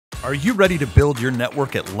Are you ready to build your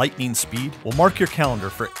network at lightning speed? Well, mark your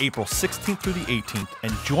calendar for April 16th through the 18th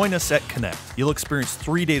and join us at Connect. You'll experience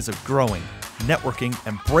 3 days of growing, networking,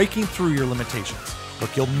 and breaking through your limitations.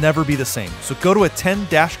 Look, you'll never be the same. So go to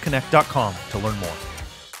attend-connect.com to learn more.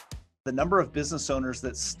 The number of business owners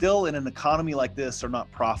that still in an economy like this are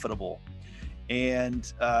not profitable.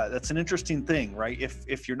 And that's an interesting thing, right?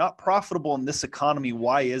 If you're not profitable in this economy,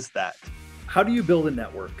 why is that? How do you build a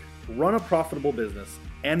network, run a profitable business,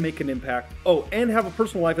 and make an impact? Oh, and have a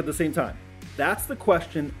personal life at the same time? That's the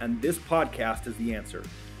question, and this podcast is the answer.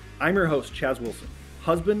 I'm your host, Chaz Wilson,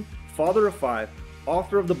 husband, father of 5,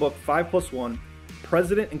 author of the book 5+1,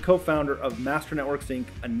 president and co-founder of Master Networks, Inc.,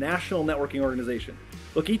 a national networking organization.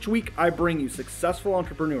 Look, each week I bring you successful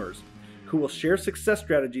entrepreneurs who will share success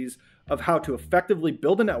strategies of how to effectively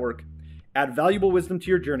build a network, add valuable wisdom to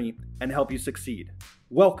your journey, and help you succeed.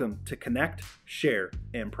 Welcome to Connect, Share,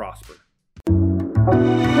 and Prosper.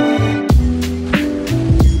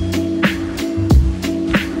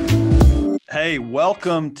 Hey,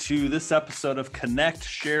 welcome to this episode of Connect,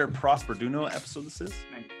 Share, Prosper. Do you know what episode this is?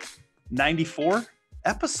 94?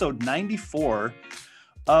 Episode 94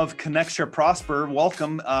 of Connect, Share, Prosper.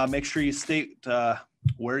 Welcome. Make sure you state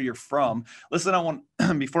where you're from. Listen,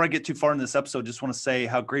 before I get too far in this episode, just want to say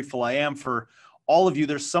how grateful I am for all of you.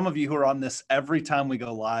 There's some of you who are on this every time we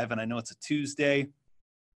go live, and I know it's a Tuesday.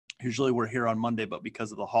 Usually we're here on Monday, but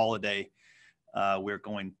because of the holiday, we're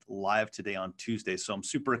going live today on Tuesday. So I'm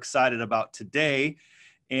super excited about today.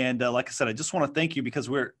 And like I said, I just want to thank you because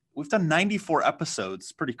we've done 94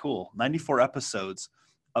 episodes. Pretty cool. 94 episodes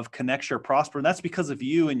of Connect, Share, Prosper. And that's because of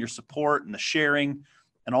you and your support and the sharing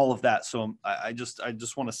and all of that. So I just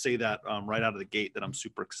want to say that right out of the gate that I'm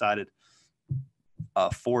super excited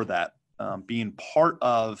for that. Being part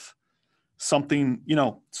of something,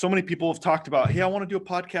 so many people have talked about, hey, I want to do a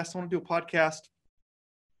podcast.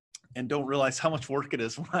 And don't realize how much work it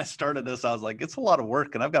is. When I started this, I was like, it's a lot of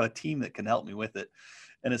work and I've got a team that can help me with it.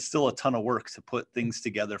 And it's still a ton of work to put things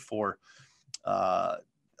together for a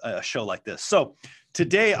show like this. So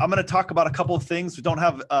today I'm going to talk about a couple of things. We don't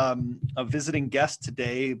have a visiting guest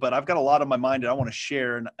today, but I've got a lot on my mind that I want to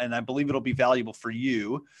share. And I believe it'll be valuable for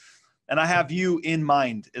you. And I have you in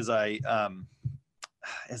mind as I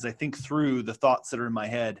think through the thoughts that are in my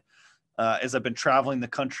head. As I've been traveling the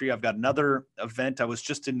country, I've got another event. I was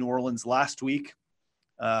just in New Orleans last week.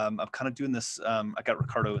 I'm kind of doing this. I got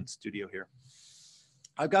Ricardo in studio here.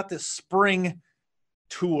 I've got this spring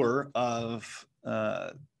tour of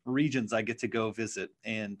regions I get to go visit.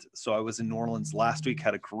 And so I was in New Orleans last week,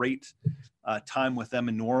 had a great time with them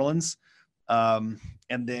in New Orleans. And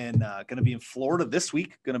then going to be in Florida this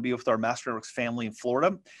week, going to be with our Master Networks family in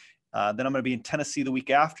Florida. Then I'm going to be in Tennessee the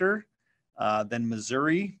week after, then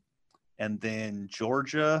Missouri, and then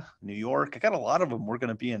Georgia, New York. I got a lot of them we're going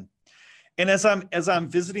to be in. And as I'm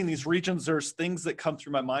visiting these regions, there's things that come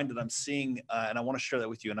through my mind that I'm seeing, and I want to share that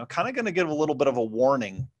with you. And I'm kind of going to give a little bit of a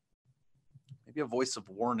warning, maybe a voice of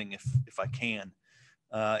warning if I can,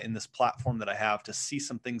 in this platform that I have to see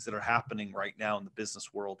some things that are happening right now in the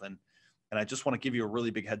business world. And I just want to give you a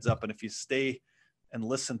really big heads up. And if you stay and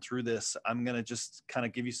listen through this, I'm going to just kind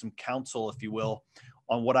of give you some counsel, if you will,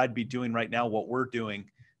 on what I'd be doing right now, what we're doing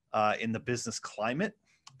in the business climate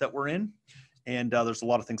that we're in. And there's a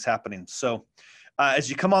lot of things happening. So as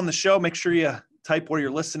you come on the show, make sure you type where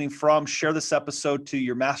you're listening from, share this episode to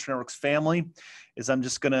your Master Networks family, as I'm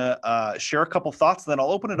just going to share a couple thoughts, and then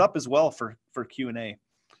I'll open it up as well for Q&A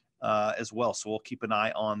as well. So we'll keep an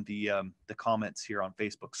eye on the comments here on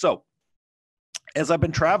Facebook. So as I've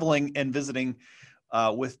been traveling and visiting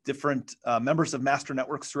with different members of Master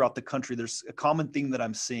Networks throughout the country, there's a common theme that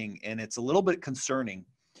I'm seeing, and it's a little bit concerning.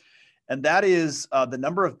 And that is the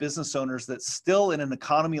number of business owners that still in an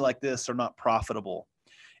economy like this are not profitable.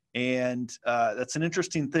 And that's an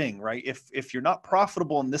interesting thing, right? If you're not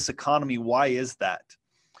profitable in this economy, why is that?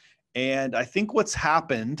 And I think what's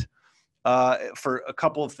happened for a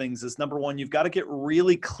couple of things is, number one, you've got to get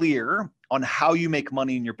really clear on how you make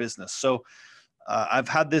money in your business. So I've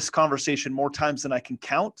had this conversation more times than I can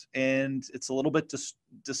count, and it's a little bit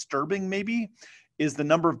disturbing maybe, is the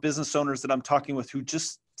number of business owners that I'm talking with who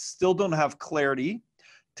just still don't have clarity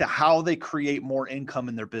to how they create more income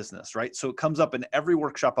in their business, right? So it comes up in every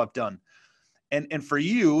workshop I've done. And for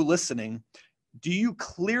you listening, do you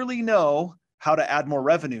clearly know how to add more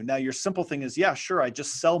revenue? Now, your simple thing is, yeah, sure, I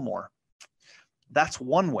just sell more. That's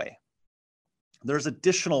one way. There's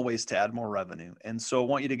additional ways to add more revenue. And so I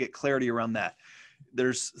want you to get clarity around that.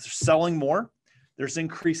 There's selling more, there's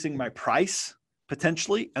increasing my price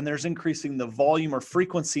potentially, and there's increasing the volume or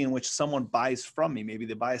frequency in which someone buys from me. Maybe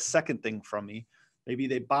they buy a second thing from me. Maybe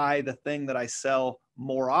they buy the thing that I sell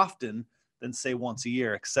more often than say once a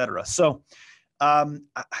year, et cetera. So I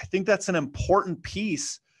think that's an important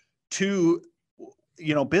piece to,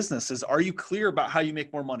 businesses. Are you clear about how you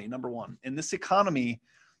make more money? Number one, in this economy,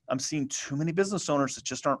 I'm seeing too many business owners that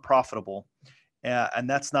just aren't profitable, and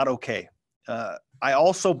that's not okay. I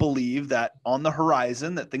also believe that on the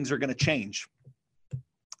horizon that things are going to change.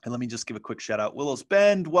 And let me just give a quick shout out. Willows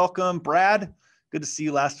Bend, welcome. Brad, good to see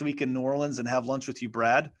you last week in New Orleans and have lunch with you,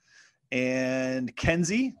 Brad. And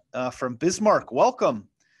Kenzie from Bismarck, welcome.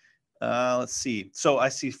 Let's see. So I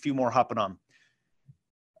see a few more hopping on.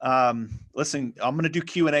 Listen, I'm going to do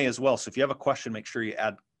Q&A as well. So if you have a question, make sure you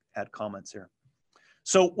add comments here.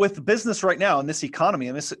 So with business right now in this economy,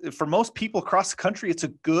 and for most people across the country, it's a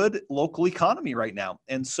good local economy right now.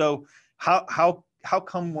 And so how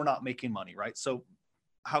come we're not making money, right? So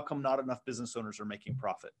how come not enough business owners are making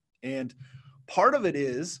profit? And part of it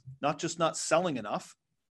is not just not selling enough.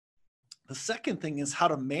 The second thing is how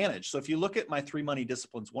to manage. So if you look at my 3 money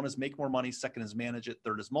disciplines, one is make more money, second is manage it,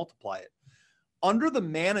 third is multiply it. Under the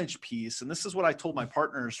manage piece, and this is what I told my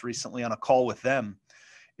partners recently on a call with them,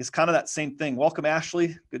 is kind of that same thing. Welcome,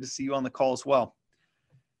 Ashley. Good to see you on the call as well.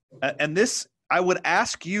 And this, I would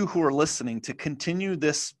ask you who are listening to continue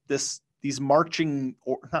these marching,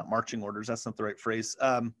 or not marching orders, that's not the right phrase,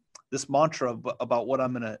 this mantra about what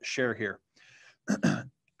I'm going to share here.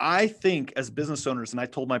 I think as business owners, and I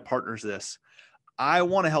told my partners this, I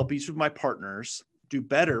want to help each of my partners do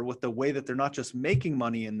better with the way that they're not just making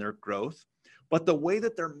money in their growth, but the way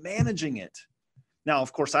that they're managing it. Now,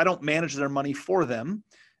 of course, I don't manage their money for them.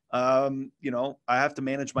 I have to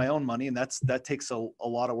manage my own money, and that takes a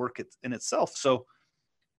lot of work in itself. So,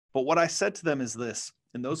 but what I said to them is this,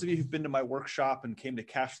 and those of you who've been to my workshop and came to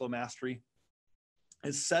Cash Flow Mastery,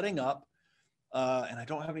 is setting up, and I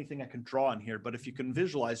don't have anything I can draw on here, but if you can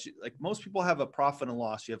visualize, like most people have a profit and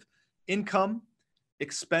loss. You have income,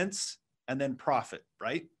 expense, and then profit,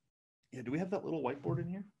 right? Yeah. Do we have that little whiteboard in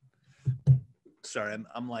here? Sorry,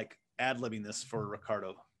 I'm like ad-libbing this for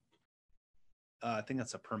Ricardo. I think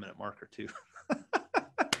that's a permanent marker too.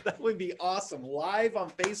 That would be awesome. Live on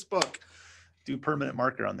Facebook. Do permanent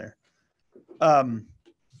marker on there.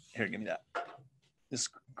 Here, give me that. Just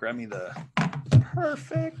grab me the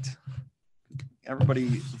perfect. Everybody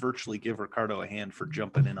virtually give Ricardo a hand for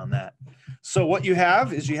jumping in on that. So what you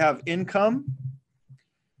have is you have income,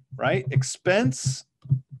 right? Expense,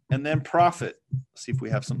 and then profit. Let's see if we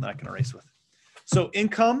have something I can erase with. So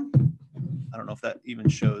income, I don't know if that even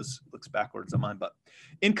shows, looks backwards on mine, but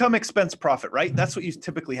income, expense, profit, right? That's what you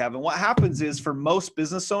typically have. And what happens is for most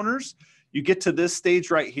business owners, you get to this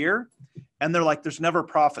stage right here and they're like, there's never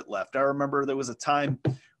profit left. I remember there was a time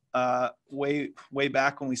way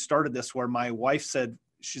back when we started this where my wife said,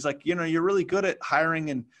 she's like, you're really good at hiring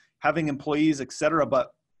and having employees, et cetera,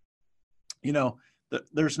 but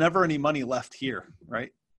there's never any money left here,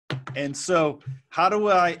 right? And so how do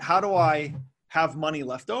I have money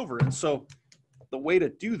left over? And so the way to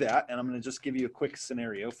do that, and I'm going to just give you a quick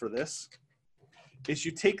scenario for this, is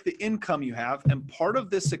you take the income you have and part of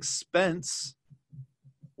this expense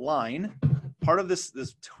line, part of this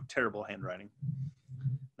terrible handwriting.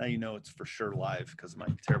 Now you know it's for sure live because of my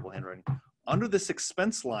terrible handwriting. Under this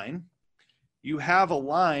expense line, you have a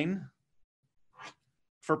line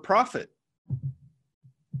for profit.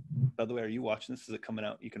 By the way, are you watching this? Is it coming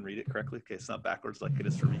out? You can read it correctly? Okay, it's not backwards like it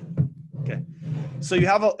is for me. Okay. So you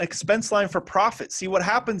have an expense line for profit. See, what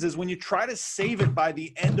happens is when you try to save it by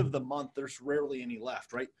the end of the month, there's rarely any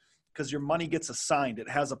left, right? Because your money gets assigned. It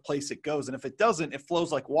has a place it goes. And if it doesn't, it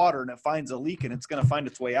flows like water and it finds a leak and it's going to find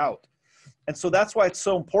its way out. And so that's why it's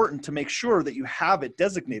so important to make sure that you have it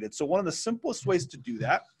designated. So one of the simplest ways to do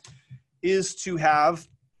that is to have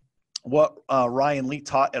what Ryan Lee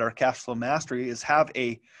taught at our Cash Flow Mastery is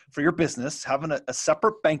for your business, having a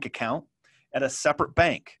separate bank account at a separate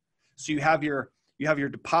bank. So you have your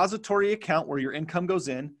depository account where your income goes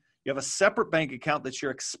in. You have a separate bank account that's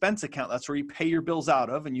your expense account. That's where you pay your bills out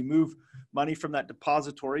of, and you move money from that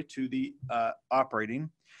depository to the operating.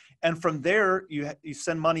 And from there, you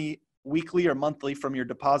send money weekly or monthly from your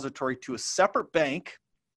depository to a separate bank,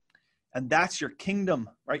 and that's your kingdom,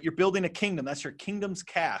 right? You're building a kingdom. That's your kingdom's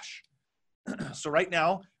cash. So right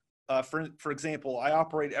now, for example, I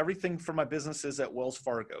operate everything for my businesses at Wells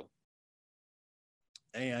Fargo.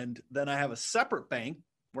 And then I have a separate bank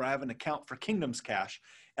where I have an account for Kingdom's Cash,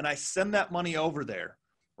 and I send that money over there,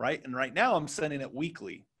 right? And right now I'm sending it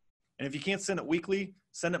weekly. And if you can't send it weekly,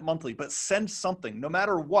 send it monthly, but send something no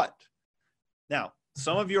matter what. Now,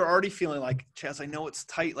 some of you are already feeling like, Chaz, I know it's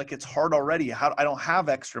tight, like it's hard already. I don't have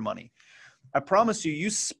extra money. I promise you, you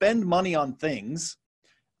spend money on things.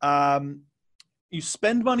 You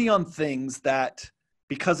spend money on things that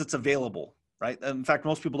because it's available, right? In fact,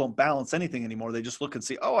 most people don't balance anything anymore. They just look and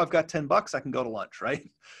see, oh, I've got $10, I can go to lunch,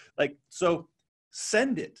 right? Like, so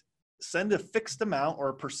send it. Send a fixed amount or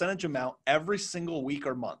a percentage amount every single week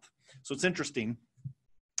or month. So it's interesting.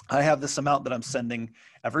 I have this amount that I'm sending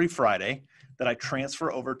every Friday that I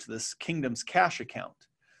transfer over to this Kingdom's Cash account.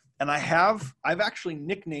 And I've actually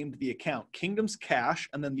nicknamed the account Kingdom's Cash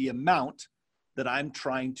and then the amount that I'm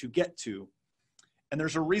trying to get to. And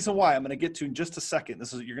there's a reason why I'm going to get to in just a second.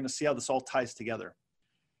 You're going to see how this all ties together.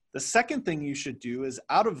 The second thing you should do is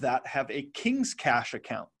out of that, have a King's Cash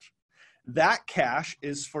account. That cash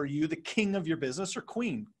is for you, the king of your business, or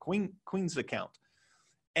queen's account.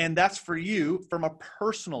 And that's for you from a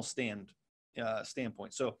personal standpoint.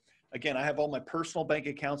 So again, I have all my personal bank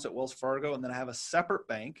accounts at Wells Fargo, and then I have a separate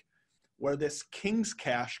bank where this King's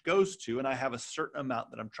Cash goes to, and I have a certain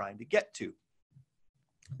amount that I'm trying to get to.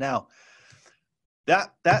 Now,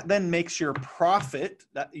 that then makes your profit,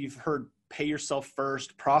 that you've heard, pay yourself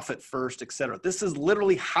first, profit first, etc. This is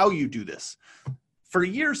literally how you do this. For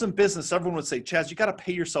years in business, everyone would say, Chaz, you got to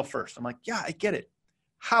pay yourself first. I'm like, yeah, I get it.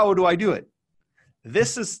 How do I do it?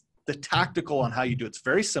 This is the tactical on how you do it. It's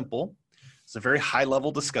very simple. It's a very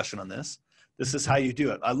high-level discussion on this. This is how you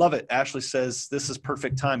do it. I love it. Ashley says, this is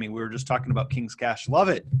perfect timing. We were just talking about King's Cash. Love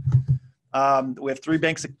it. We have 3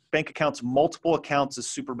 bank accounts. Multiple accounts is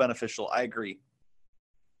super beneficial. I agree.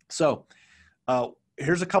 So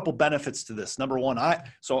here's a couple benefits to this. Number one, I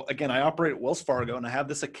operate at Wells Fargo, and I have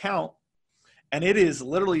this account, and it is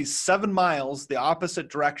literally 7 miles the opposite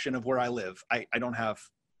direction of where I live. I don't have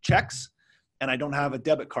checks, and I don't have a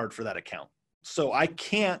debit card for that account. So I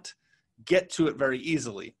can't get to it very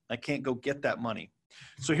easily. I can't go get that money.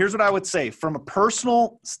 So here's what I would say from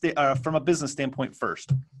a business standpoint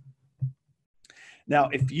first. Now,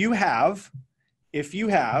 if you have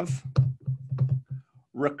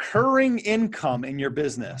recurring income in your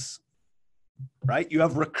business, right? You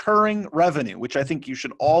have recurring revenue, which I think you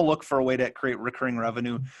should all look for a way to create recurring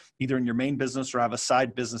revenue, either in your main business or have a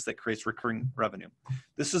side business that creates recurring revenue.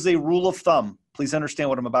 This is a rule of thumb. Please understand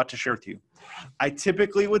what I'm about to share with you. I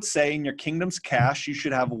typically would say in your Kingdom's Cash, you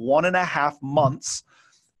should have 1.5 months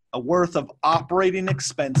worth of operating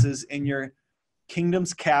expenses in your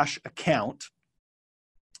Kingdom's Cash account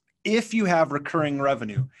if you have recurring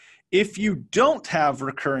revenue. If you don't have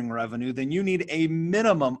recurring revenue, then you need a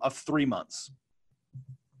minimum of 3 months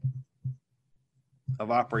of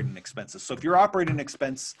operating expenses. So if your operating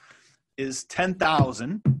expense is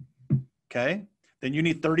 $10,000, okay, then you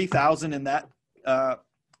need $30,000 in that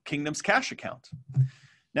Kingdom's Cash account.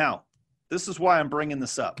 Now, this is why I'm bringing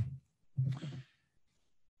this up.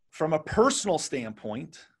 From a personal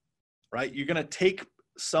standpoint, right, you're going to take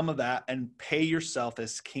some of that and pay yourself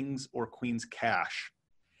as King's or Queen's Cash.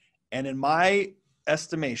 And in my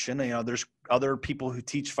estimation, there's other people who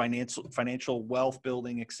teach financial wealth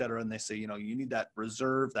building, et cetera. And they say, you need that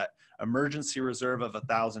reserve, that emergency reserve of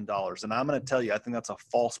 $1,000. And I'm going to tell you, I think that's a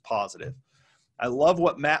false positive. I love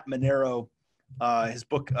what Matt Monero, his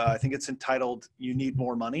book, I think it's entitled, You Need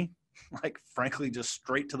More Money. Like, frankly, just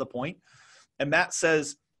straight to the point. And Matt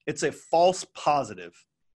says it's a false positive.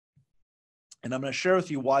 And I'm going to share with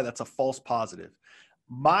you why that's a false positive.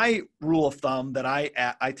 My rule of thumb that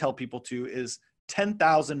I tell people to is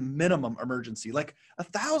 10,000 minimum emergency. Like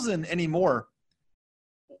 1,000 anymore.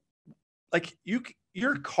 Like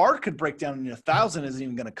your car could break down and 1,000 isn't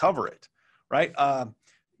even going to cover it, right?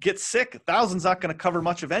 Get sick, 1,000's not going to cover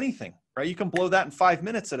much of anything, right? You can blow that in 5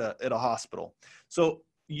 minutes at a hospital. So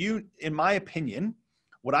in my opinion,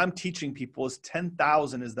 what I'm teaching people is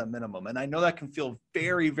 10,000 is the minimum. And I know that can feel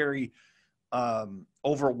very, very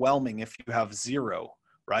overwhelming if you have zero,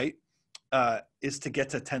 right? Is to get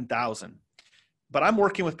to 10,000. But I'm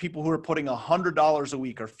working with people who are putting $100 a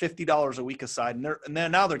week or $50 a week aside, and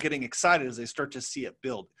then now they're getting excited as they start to see it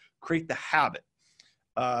build, create the habit.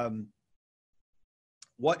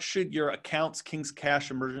 What should your account's King's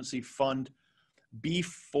Cash emergency fund be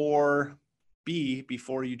before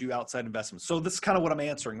you do outside investments? So this is kind of what I'm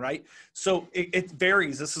answering, right? So it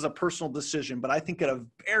varies. This is a personal decision, but I think at a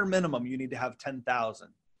bare minimum, you need to have 10,000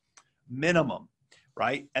 minimum,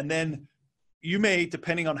 right? And then you may,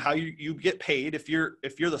 depending on how you get paid, if you're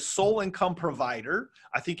the sole income provider,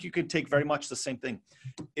 I think you could take very much the same thing.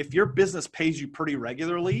 If your business pays you pretty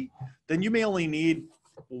regularly, then you may only need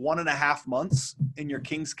 1.5 months in your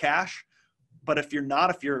King's Cash. But if you're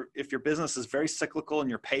not, if your business is very cyclical and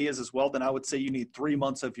your pay is as well, then I would say you need 3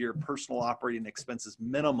 months of your personal operating expenses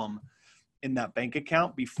minimum in that bank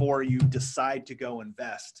account before you decide to go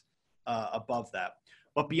invest above that.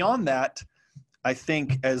 But beyond that, I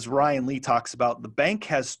think, as Ryan Lee talks about, the bank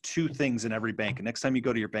has 2 things in every bank. And next time you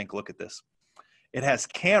go to your bank, look at this. It has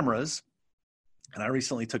cameras. And I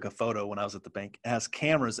recently took a photo when I was at the bank. It has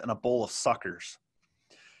cameras and a bowl of suckers,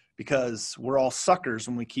 because we're all suckers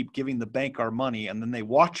when we keep giving the bank our money, and then they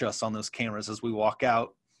watch us on those cameras as we walk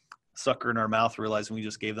out, sucker in our mouth, realizing we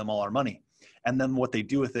just gave them all our money, and then what they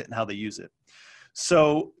do with it and how they use it.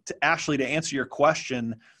 So Ashley, to answer your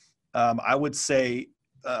question, I would say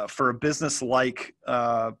for a business like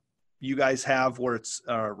you guys have, where it's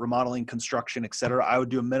remodeling, construction, et cetera, I would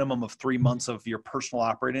do a minimum of 3 months of your personal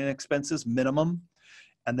operating expenses, minimum.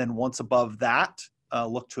 And then once above that,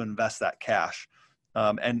 look to invest that cash.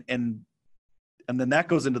 And then that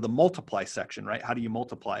goes into the multiply section, right? How do you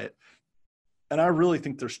multiply it? And I really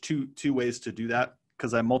think there's two ways to do that,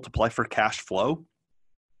 because I multiply for cash flow,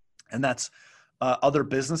 and that's other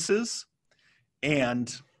businesses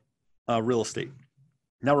and real estate.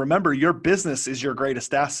 Now, remember, your business is your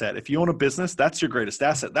greatest asset. If you own a business, that's your greatest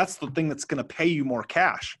asset. That's the thing that's going to pay you more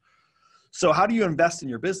cash. So how do you invest in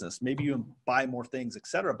your business? Maybe you buy more things, et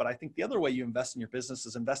cetera. But I think the other way you invest in your business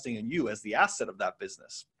is investing in you as the asset of that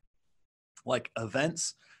business, like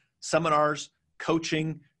events, seminars,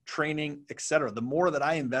 coaching, training, et cetera. The more that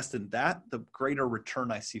I invest in that, the greater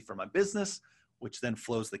return I see for my business, which then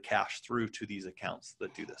flows the cash through to these accounts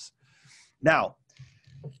that do this. Now,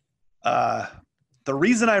 the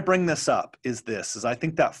reason I bring this up is I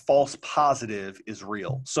think that false positive is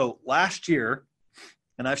real. So last year,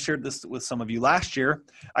 and I've shared this with some of you, last year,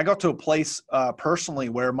 I got to a place personally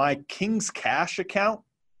where my King's Cash account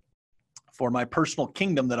for my personal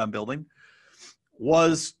kingdom that I'm building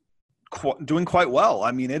was doing quite well.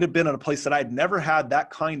 I mean, it had been at a place that I'd never had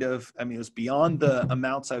that kind of, it was beyond the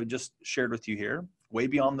amounts I just shared with you here, way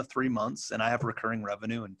beyond the 3 months. And I have recurring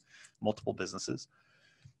revenue and multiple businesses.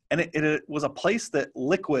 And it was a place that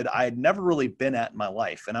liquid I had never really been at in my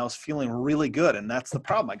life. And I was feeling really good. And that's the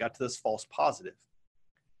problem. I got to this false positive.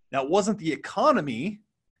 Now, it wasn't the economy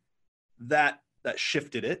that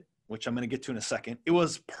shifted it, which I'm going to get to in a second. It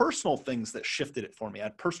was personal things that shifted it for me. I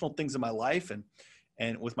had personal things in my life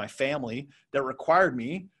and with my family that required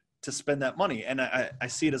me to spend that money. And I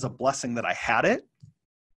see it as a blessing that I had it.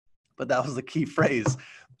 But that was the key phrase,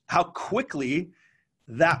 how quickly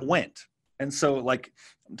that went. And so, like,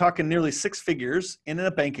 I'm talking nearly 6 figures in a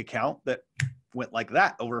bank account that went like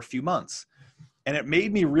that over a few months. And it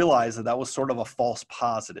made me realize that was sort of a false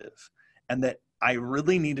positive, and that I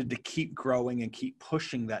really needed to keep growing and keep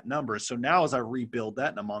pushing that number. So now as I rebuild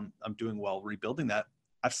that, and I'm doing well rebuilding that,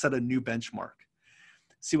 I've set a new benchmark.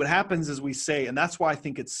 See, what happens is we say, and that's why I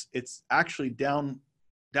think it's actually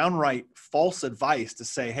downright false advice to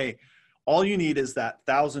say, hey, all you need is that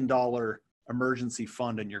 $1,000 emergency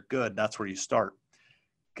fund and you're good. That's where you start.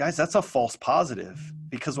 Guys, that's a false positive,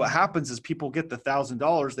 because what happens is people get the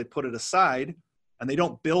 $1,000, they put it aside, and they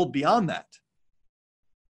don't build beyond that.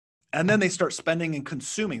 And then they start spending and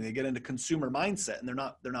consuming. They get into consumer mindset, and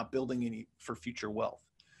they're not building any for future wealth.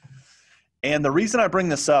 And the reason I bring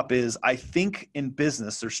this up is I think in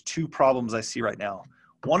business, there's 2 problems I see right now.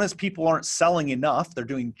 One is people aren't selling enough. They're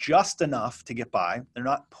doing just enough to get by. They're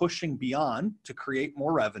not pushing beyond to create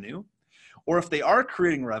more revenue. Or if they are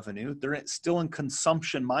creating revenue, they're still in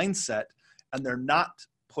consumption mindset, and they're not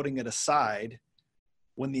putting it aside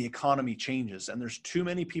when the economy changes. And there's too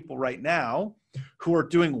many people right now who are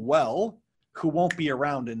doing well, who won't be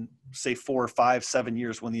around in, say, 4 or 5, 7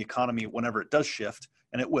 years when the economy, whenever it does shift,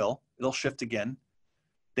 and it'll shift again.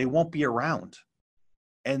 They won't be around.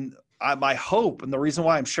 And my hope, and the reason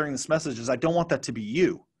why I'm sharing this message, is I don't want that to be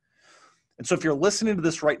you. And so if you're listening to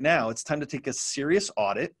this right now, it's time to take a serious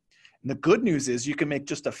audit. And the good news is you can make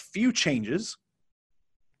just a few changes,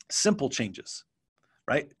 simple changes,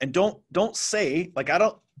 right? And don't say, like, I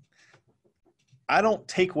don't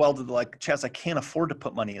take well to the, like, Chaz, I can't afford to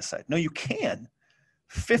put money aside. No, you can.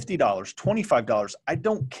 $50, $25. I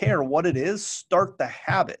don't care what it is. Start the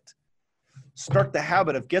habit. Start the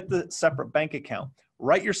habit of get the separate bank account.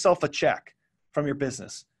 Write yourself a check from your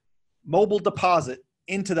business. Mobile deposit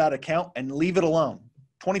into that account and leave it alone.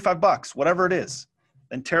 $25, whatever it is.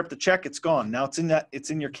 Then tear up the check, it's gone. Now it's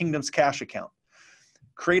in your Kingdom's Cash account.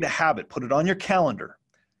 Create a habit, put it on your calendar,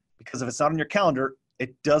 because if it's not on your calendar,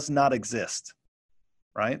 it does not exist,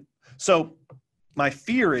 right? So my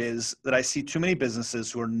fear is that I see too many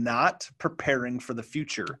businesses who are not preparing for the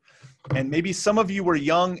future. And maybe some of you were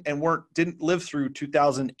young and didn't live through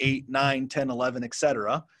 2008, 9, 10, 11, et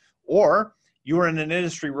cetera, or you were in an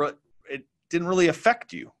industry where it didn't really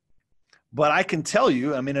affect you. But I can tell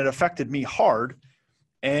you, it affected me hard.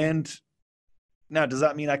 And now, does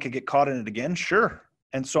that mean I could get caught in it again? Sure.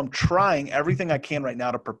 And so I'm trying everything I can right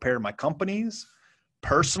now to prepare my companies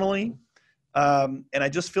personally, And I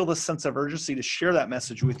just feel this sense of urgency to share that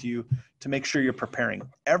message with you to make sure you're preparing.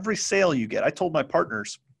 Every sale you get, I told my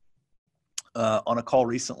partners on a call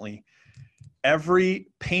recently, every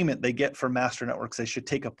payment they get from Master Networks, they should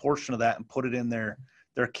take a portion of that and put it in their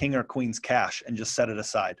king or queen's cash and just set it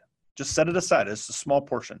aside. Just set it aside. It's a small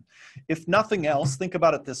portion. If nothing else, think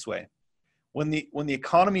about it this way. When the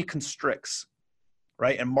economy constricts,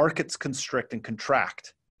 right, and markets constrict and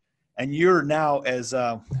contract, and you're now as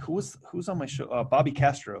who's on my show? Bobby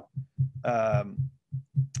Castro,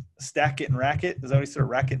 Stack It and Racket. Is that what he said?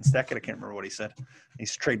 Racket and Stack It. I can't remember what he said.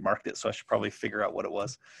 He's trademarked it, so I should probably figure out what it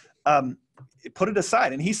was. Put it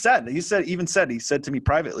aside. And he said to me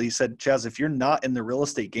privately, he said, Chaz, if you're not in the real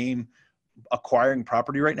estate game acquiring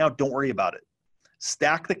property right now, don't worry about it.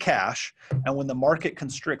 Stack the cash. And when the market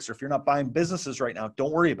constricts, or if you're not buying businesses right now,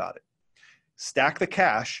 don't worry about it. Stack the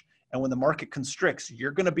cash. And when the market constricts,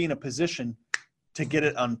 you're going to be in a position to get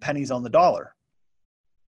it on pennies on the dollar.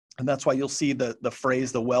 And that's why you'll see the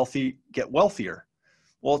phrase, the wealthy get wealthier.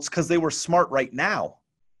 Well, it's because they were smart right now.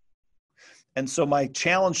 And so my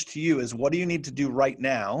challenge to you is, what do you need to do right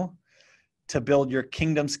now to build your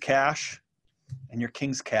kingdom's cash and your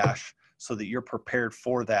king's cash so that you're prepared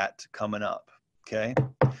for that coming up? Okay.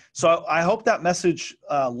 So I hope that message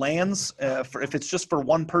lands. If it's just for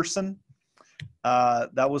one person,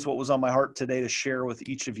 that was what was on my heart today to share with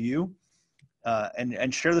each of you,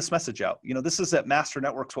 and share this message out. You know, this is at Master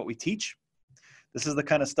Networks what we teach. This is the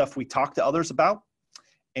kind of stuff we talk to others about.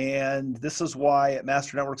 And this is why at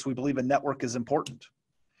Master Networks, we believe a network is important,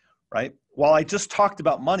 right? While I just talked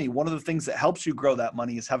about money, one of the things that helps you grow that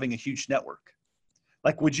money is having a huge network.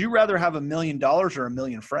 Like, would you rather have $1 million or 1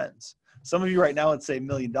 million friends? Some of you right now would say $1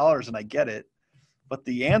 million, and I get it. But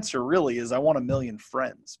the answer really is I want 1 million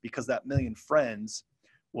friends, because that 1 million friends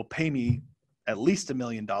will pay me at least $1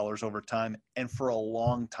 million over time and for a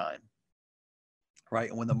long time, right?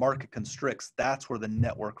 And when the market constricts, that's where the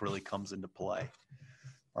network really comes into play.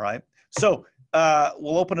 All right. So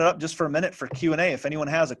we'll open it up just for a minute for Q&A. If anyone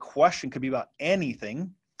has a question, could be about anything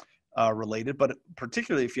related, but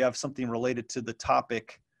particularly if you have something related to the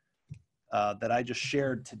topic that I just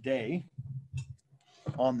shared today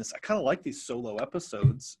on this. I kind of like these solo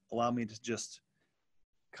episodes, allow me to just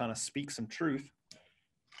kind of speak some truth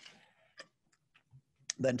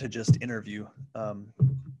than to just interview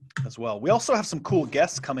as well. We also have some cool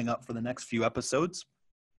guests coming up for the next few episodes.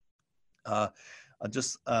 I'll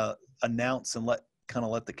just announce and let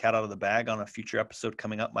the cat out of the bag on a future episode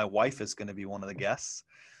coming up. My wife is going to be one of the guests.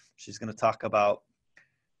 She's going to talk about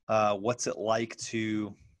what's it like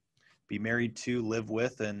to be married to, live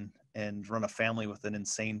with, and run a family with an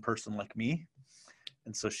insane person like me.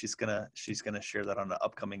 And so she's gonna share that on an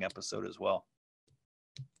upcoming episode as well.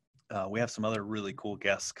 We have some other really cool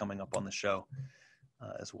guests coming up on the show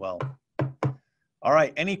as well. All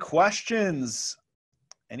right. Any questions?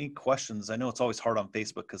 Any questions? I know it's always hard on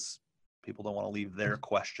Facebook because people don't want to leave their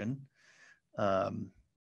question.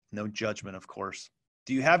 No judgment, of course.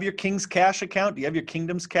 Do you have your King's Cash account? Do you have your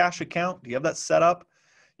Kingdom's Cash account? Do you have that set up?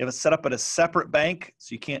 You have it set up at a separate bank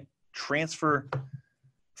so you can't transfer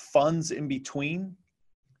funds in between?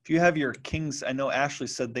 If you have your King's, I know Ashley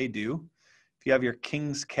said they do. If you have your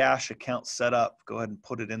King's Cash account set up, go ahead and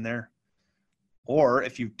put it in there. Or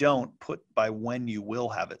if you don't, put by when you will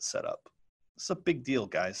have it set up. It's a big deal,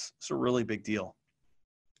 guys. It's a really big deal.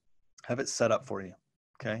 Have it set up for you,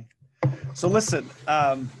 okay? So listen,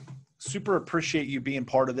 super appreciate you being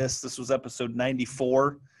part of this. This was episode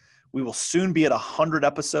 94. We will soon be at 100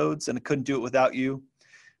 episodes, and I couldn't do it without you.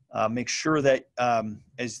 Make sure that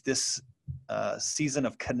as this season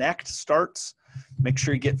of Connect starts, make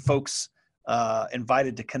sure you get folks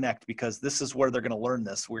invited to Connect, because this is where they're going to learn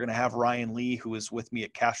this. We're going to have Ryan Lee, who is with me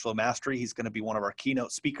at Cashflow Mastery. He's going to be one of our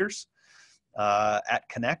keynote speakers at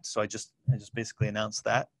Connect. So I just basically announced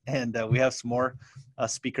that. And we have some more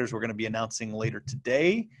speakers we're going to be announcing later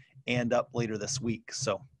today and up later this week.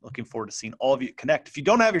 So looking forward to seeing all of you at Connect. If you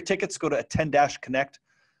don't have your tickets, go to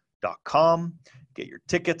attend-connect.com, get your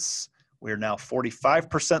tickets. We're now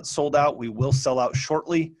 45% sold out. We will sell out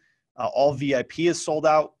shortly. All VIP is sold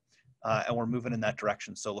out, and we're moving in that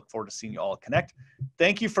direction. So look forward to seeing you all at Connect.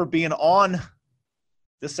 Thank you for being on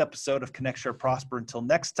this episode of Connect, Share, Prosper. Until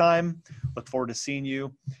next time, look forward to seeing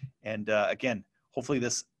you. And again, hopefully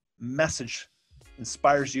this message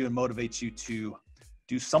inspires you and motivates you to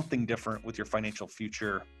do something different with your financial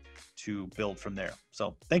future to build from there.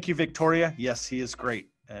 So thank you, Victoria. Yes, he is great,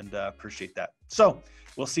 and appreciate that. So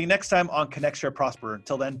we'll see you next time on Connect, Share, Prosper.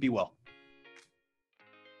 Until then, be well.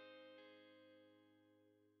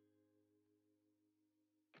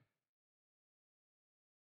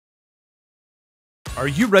 Are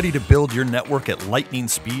you ready to build your network at lightning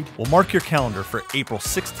speed? Well, mark your calendar for April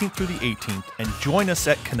 16th through the 18th and join us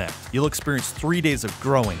at Connect. You'll experience 3 days of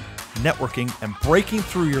growing, networking, and breaking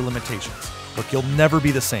through your limitations. Look, you'll never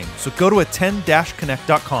be the same. So go to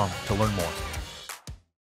attend-connect.com to learn more.